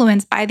heavily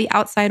influenced by the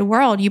outside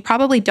world. You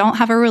probably don't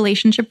have a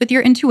relationship with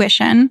your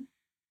intuition.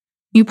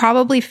 You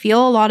probably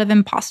feel a lot of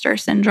imposter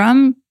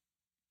syndrome.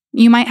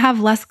 You might have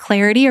less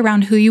clarity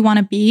around who you want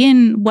to be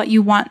and what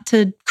you want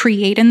to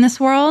create in this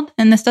world.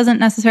 And this doesn't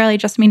necessarily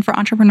just mean for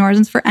entrepreneurs,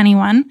 it's for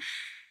anyone.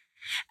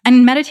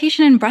 And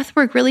meditation and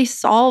breathwork really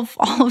solve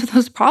all of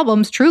those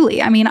problems,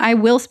 truly. I mean, I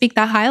will speak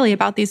that highly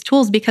about these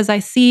tools because I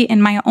see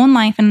in my own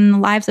life and in the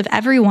lives of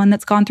everyone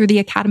that's gone through the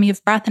Academy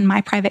of Breath and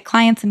my private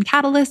clients and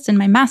catalysts and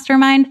my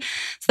mastermind,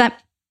 so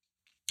that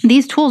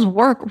these tools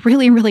work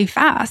really, really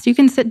fast. You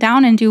can sit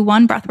down and do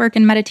one breathwork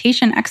and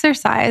meditation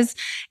exercise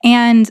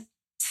and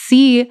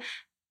see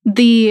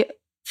the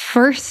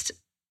first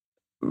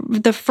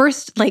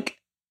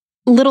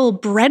little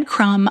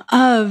breadcrumb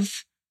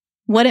of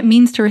what it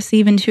means to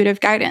receive intuitive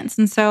guidance.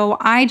 And so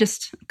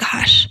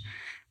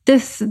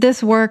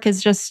this work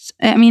is just,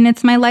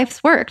 it's my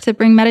life's work to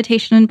bring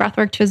meditation and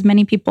breathwork to as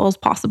many people as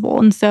possible.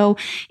 And so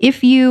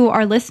if you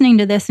are listening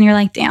to this and you're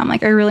like, damn, I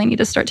really need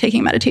to start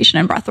taking meditation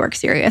and breathwork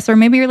serious, or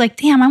maybe you're like,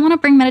 damn, I want to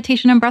bring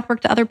meditation and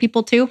breathwork to other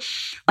people too.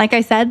 Like I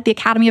said, the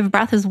Academy of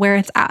Breath is where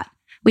it's at.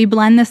 We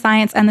blend the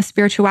science and the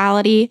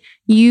spirituality.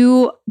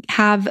 You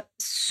have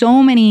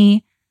so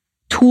many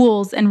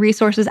tools and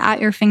resources at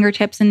your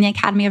fingertips in the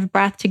Academy of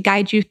Breath to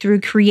guide you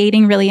through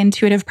creating really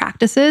intuitive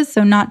practices.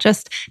 So not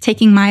just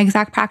taking my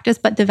exact practice,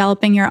 but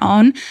developing your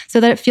own so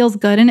that it feels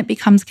good and it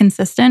becomes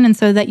consistent. And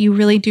so that you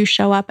really do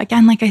show up,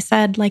 again, like I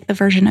said, like the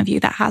version of you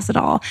that has it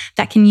all,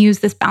 that can use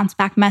this bounce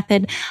back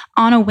method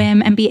on a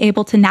whim and be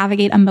able to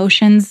navigate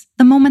emotions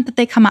the moment that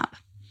they come up.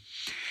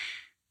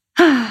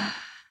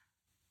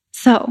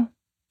 So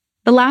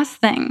the last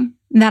thing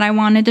that I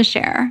wanted to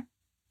share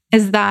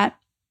is that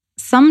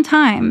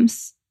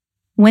sometimes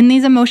when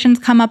these emotions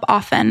come up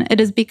often,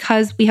 it is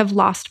because we have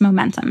lost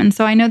momentum. And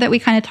so I know that we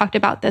kind of talked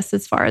about this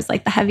as far as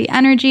the heavy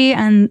energy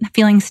and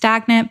feeling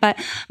stagnant,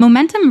 but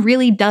momentum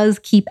really does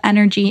keep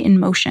energy in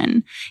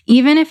motion,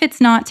 even if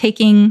it's not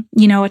taking,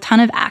 a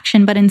ton of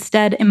action, but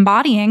instead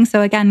embodying.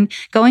 So again,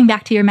 going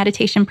back to your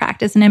meditation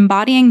practice and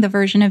embodying the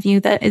version of you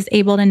that is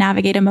able to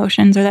navigate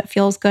emotions or that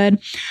feels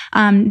good,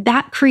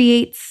 that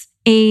creates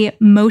a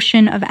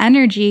motion of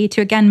energy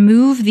to, again,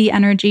 move the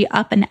energy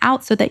up and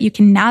out so that you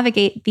can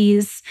navigate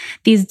these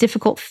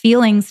difficult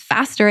feelings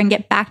faster and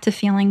get back to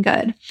feeling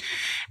good.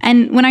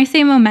 And when I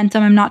say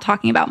momentum, I'm not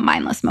talking about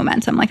mindless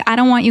momentum. I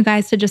don't want you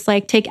guys to just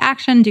take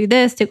action, do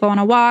this, to go on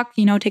a walk,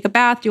 take a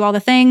bath, do all the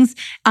things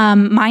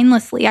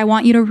mindlessly. I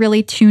want you to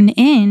really tune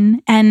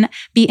in and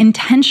be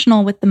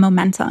intentional with the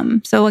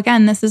momentum. So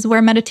again, this is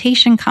where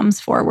meditation comes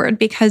forward,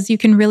 because you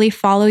can really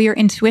follow your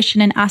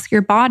intuition and ask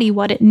your body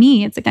what it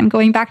needs. Again,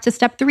 going back to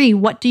step 3,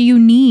 what do you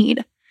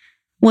need?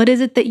 What is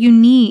it that you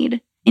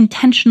need?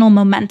 Intentional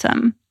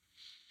momentum.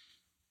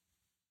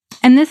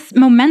 And this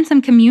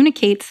momentum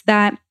communicates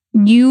that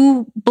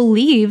you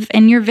believe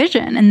in your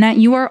vision and that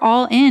you are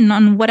all in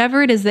on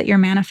whatever it is that you're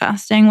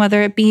manifesting,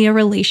 whether it be a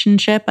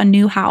relationship, a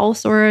new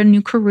house, or a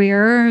new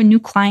career, or a new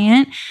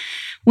client.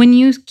 When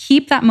you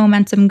keep that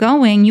momentum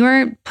going,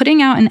 you're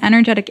putting out an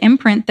energetic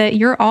imprint that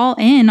you're all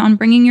in on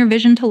bringing your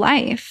vision to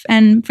life,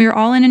 and you're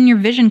all in your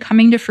vision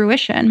coming to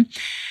fruition.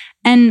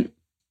 And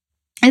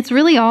it's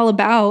really all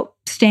about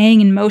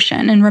staying in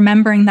motion and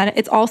remembering that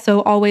it's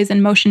also always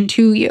in motion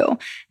to you.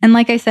 And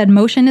like I said,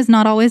 motion is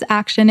not always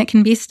action. It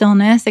can be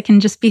stillness. It can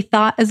just be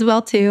thought as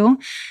well too.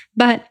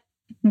 But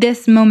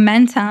this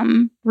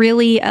momentum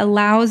really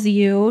allows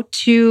you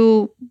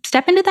to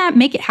step into that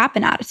make it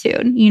happen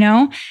attitude,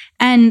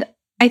 And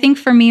I think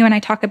for me, when I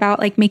talk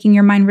about making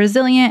your mind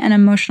resilient and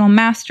emotional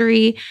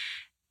mastery,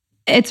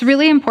 it's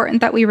really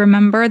important that we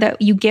remember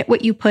that you get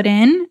what you put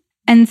in.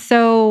 And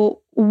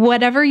so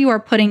whatever you are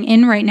putting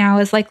in right now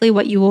is likely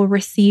what you will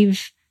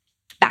receive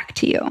back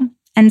to you.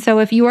 And so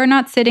if you are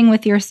not sitting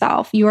with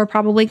yourself, you are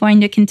probably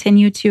going to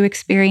continue to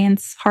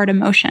experience hard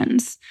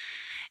emotions.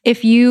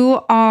 If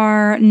you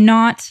are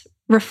not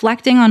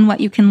reflecting on what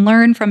you can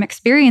learn from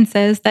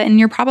experiences, then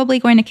you're probably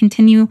going to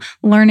continue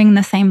learning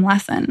the same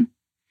lesson.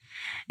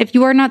 If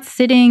you are not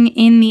sitting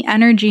in the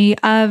energy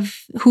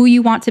of who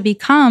you want to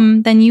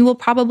become, then you will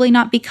probably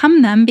not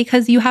become them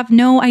because you have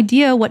no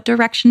idea what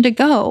direction to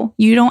go.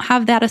 You don't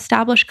have that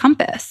established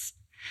compass.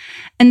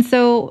 And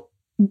so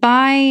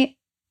by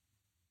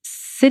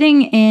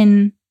sitting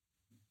in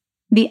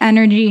the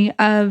energy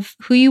of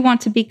who you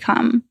want to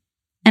become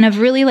and of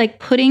really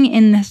putting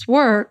in this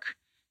work,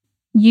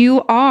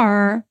 you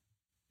are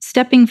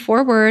stepping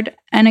forward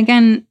and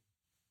again,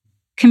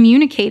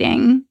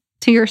 communicating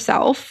to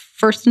yourself,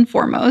 first and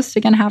foremost,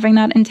 again, having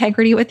that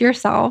integrity with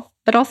yourself,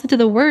 but also to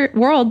the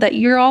world that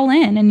you're all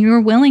in and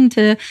you're willing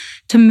to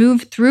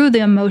move through the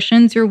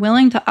emotions. You're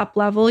willing to up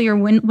level. You're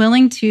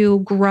willing to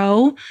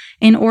grow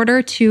in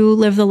order to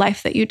live the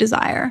life that you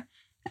desire,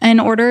 in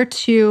order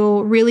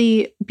to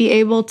really be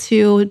able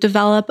to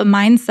develop a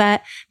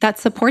mindset that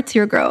supports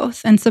your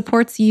growth and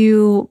supports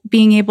you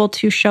being able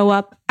to show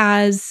up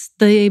as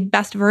the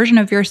best version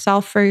of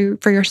yourself for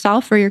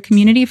yourself, for your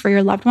community, for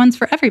your loved ones,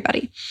 for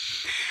everybody.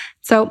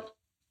 So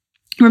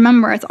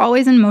remember, it's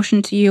always in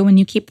motion to you when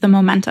you keep the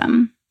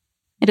momentum.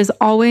 It is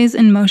always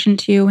in motion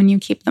to you when you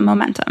keep the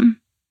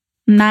momentum.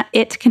 And that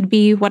it could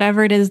be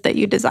whatever it is that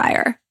you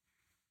desire.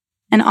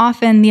 And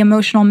often the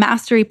emotional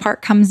mastery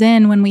part comes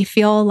in when we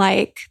feel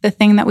like the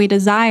thing that we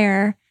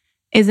desire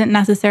isn't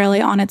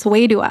necessarily on its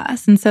way to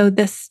us. And so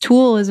this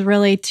tool is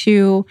really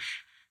to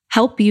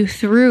help you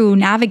through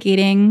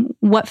navigating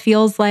what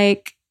feels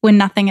like when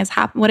nothing is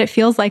what it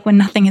feels like when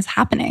nothing is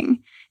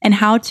happening, and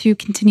how to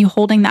continue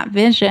holding that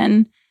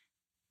vision,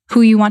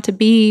 who you want to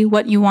be,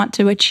 what you want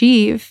to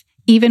achieve,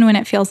 even when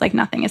it feels like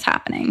nothing is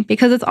happening,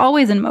 because it's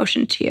always in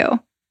motion to you.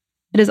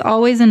 It is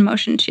always in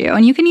motion to you.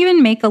 And you can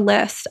even make a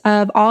list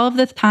of all of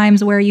the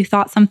times where you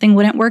thought something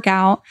wouldn't work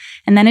out,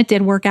 and then it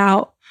did work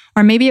out,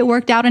 or maybe it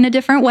worked out in a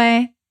different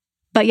way,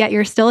 but yet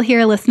you're still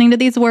here listening to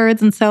these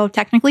words. And so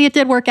technically it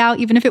did work out,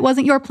 even if it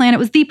wasn't your plan, it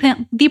was the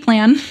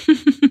plan.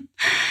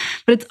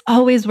 But it's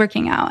always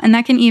working out. And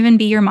that can even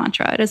be your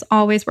mantra. It is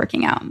always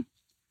working out.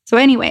 So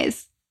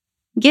anyways,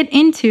 get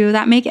into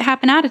that make it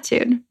happen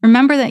attitude.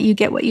 Remember that you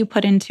get what you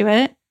put into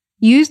it.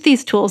 Use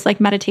these tools like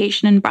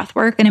meditation and breath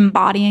work and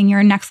embodying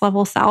your next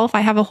level self. I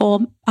have a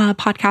whole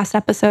podcast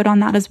episode on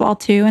that as well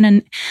too,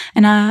 and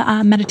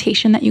a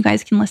meditation that you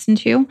guys can listen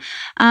to.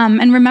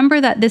 And remember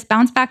that this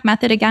bounce back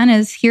method, again,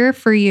 is here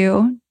for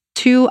you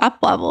to up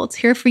level. It's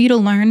here for you to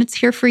learn. It's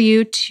here for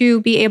you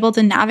to be able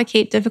to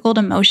navigate difficult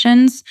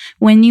emotions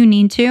when you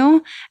need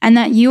to, and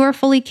that you are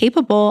fully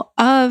capable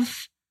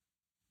of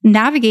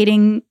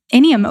navigating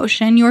any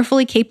emotion. You are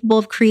fully capable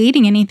of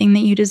creating anything that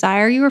you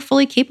desire. You are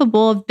fully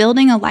capable of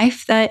building a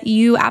life that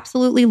you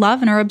absolutely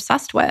love and are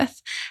obsessed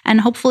with.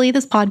 And hopefully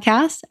this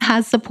podcast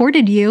has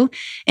supported you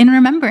in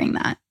remembering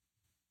that.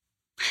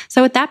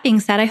 So with that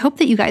being said, I hope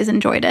that you guys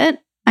enjoyed it.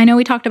 I know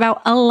we talked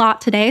about a lot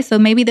today, so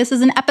maybe this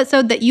is an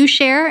episode that you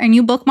share and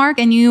you bookmark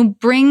and you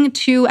bring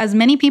to as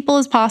many people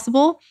as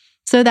possible,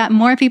 so that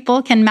more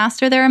people can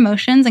master their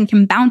emotions and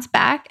can bounce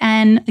back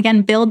and,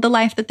 again, build the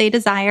life that they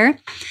desire.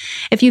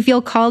 If you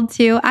feel called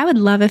to, I would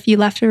love if you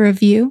left a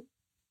review.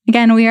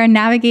 Again, we are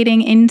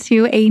navigating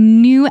into a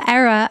new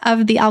era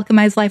of the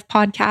Alchemized Life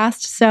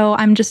podcast. So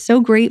I'm just so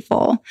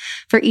grateful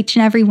for each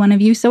and every one of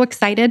you. So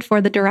excited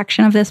for the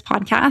direction of this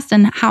podcast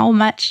and how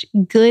much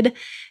good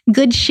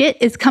shit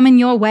is coming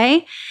your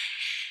way.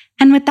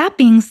 And with that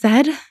being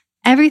said,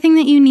 everything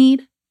that you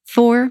need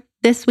for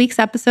this week's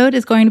episode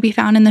is going to be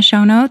found in the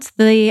show notes.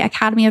 The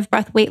Academy of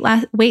Breath wait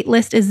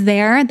list is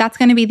there. That's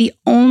going to be the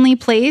only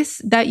place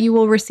that you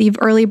will receive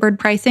early bird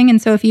pricing. And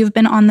so if you've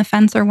been on the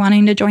fence or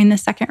wanting to join the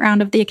second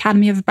round of the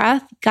Academy of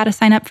Breath, got to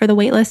sign up for the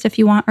wait list if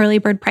you want early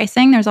bird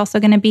pricing. There's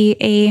also going to be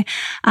a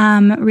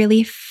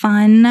really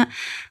fun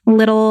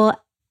little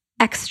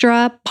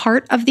extra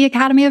part of the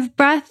Academy of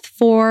Breath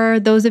for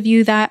those of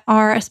you that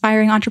are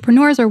aspiring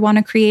entrepreneurs or want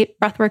to create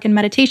breathwork and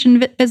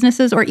meditation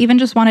businesses, or even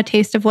just want a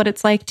taste of what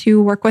it's like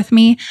to work with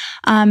me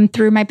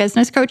through my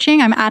business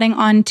coaching. I'm adding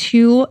on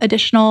 2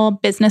 additional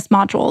business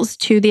modules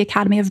to the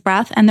Academy of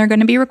Breath, and they're going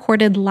to be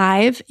recorded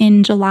live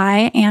in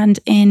July and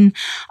in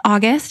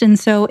August. And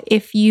so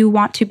if you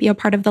want to be a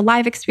part of the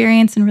live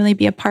experience and really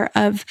be a part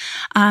of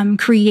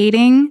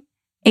creating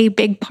a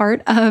big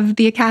part of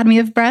the Academy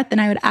of Breath, then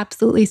I would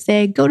absolutely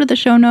say go to the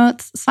show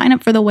notes, sign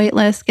up for the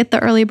waitlist, get the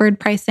early bird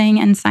pricing,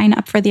 and sign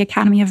up for the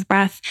Academy of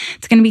Breath.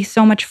 It's going to be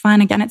so much fun.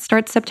 Again, it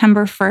starts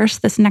September 1st,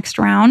 this next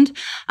round.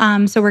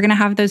 So we're going to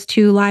have those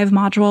 2 live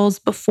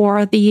modules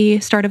before the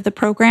start of the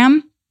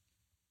program.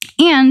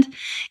 And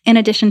in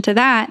addition to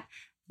that,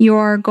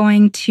 you're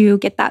going to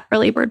get that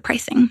early bird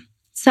pricing.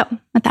 So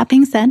with that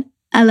being said,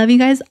 I love you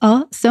guys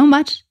all so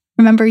much.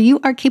 Remember, you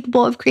are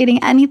capable of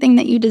creating anything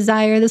that you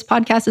desire. This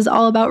podcast is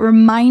all about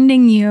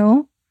reminding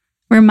you,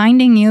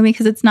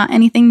 because it's not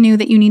anything new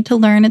that you need to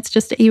learn. It's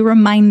just a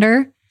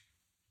reminder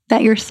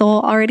that your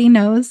soul already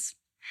knows.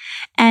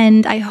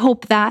 And I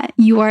hope that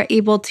you are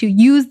able to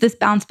use this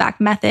bounce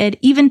back method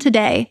even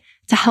today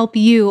to help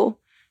you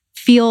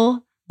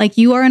feel like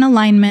you are in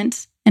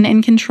alignment and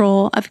in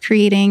control of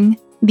creating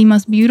the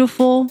most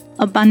beautiful,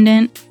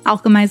 abundant,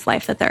 alchemized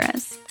life that there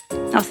is.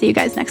 I'll see you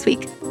guys next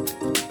week.